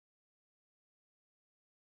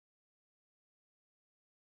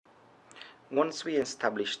Once we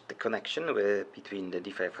establish the connection between the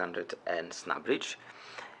D500 and SnapBridge,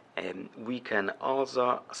 we can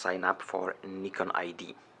also sign up for Nikon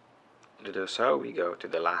ID. To do so, we go to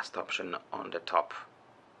the last option on the top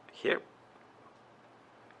here,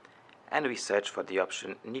 and we search for the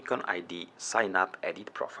option Nikon ID Sign Up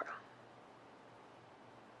Edit Profile.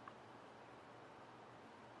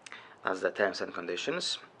 That's the terms and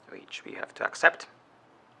conditions which we have to accept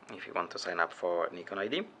if you want to sign up for Nikon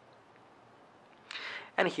ID.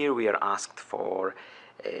 And here we are asked for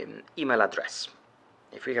email address.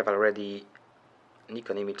 If we have already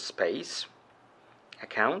Nikon Image Space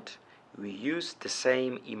account, we use the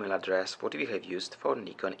same email address what we have used for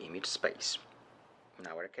Nikon Image Space. In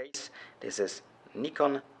our case, this is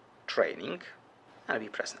Nikon Training, and we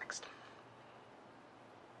press next.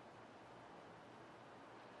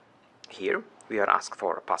 Here we are asked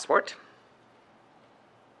for a password,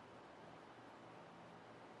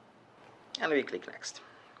 and we click next.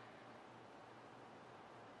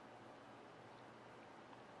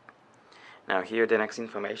 Now here the next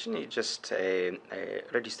information is just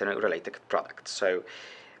registering related products. So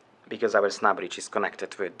because our SnapBridge is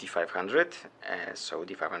connected with D500, so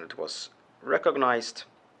D500 was recognized,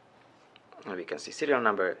 and we can see serial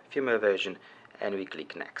number, firmware version, and we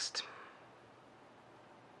click next.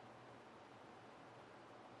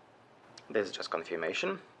 This is just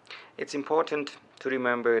confirmation. It's important to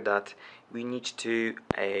remember that we need to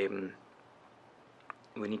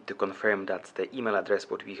confirm that the email address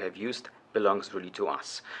what we have used belongs really to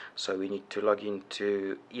us. So we need to log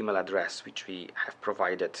into email address which we have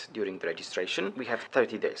provided during the registration. We have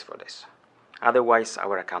 30 days for this. Otherwise,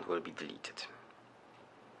 our account will be deleted.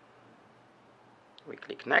 We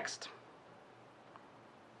click next,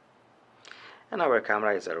 and our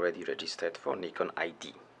camera is already registered for Nikon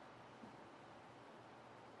ID.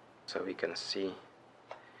 So we can see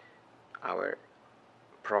our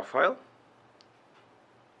profile,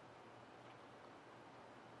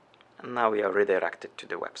 and now we are redirected to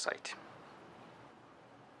the website.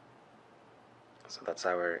 So that's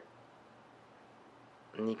our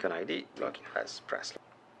Nikon ID. Login as press.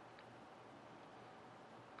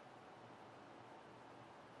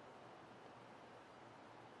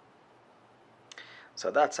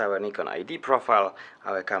 So that's our Nikon ID profile.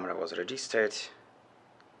 Our camera was registered,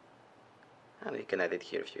 and we can edit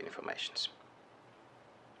here a few informations.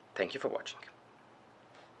 Thank you for watching.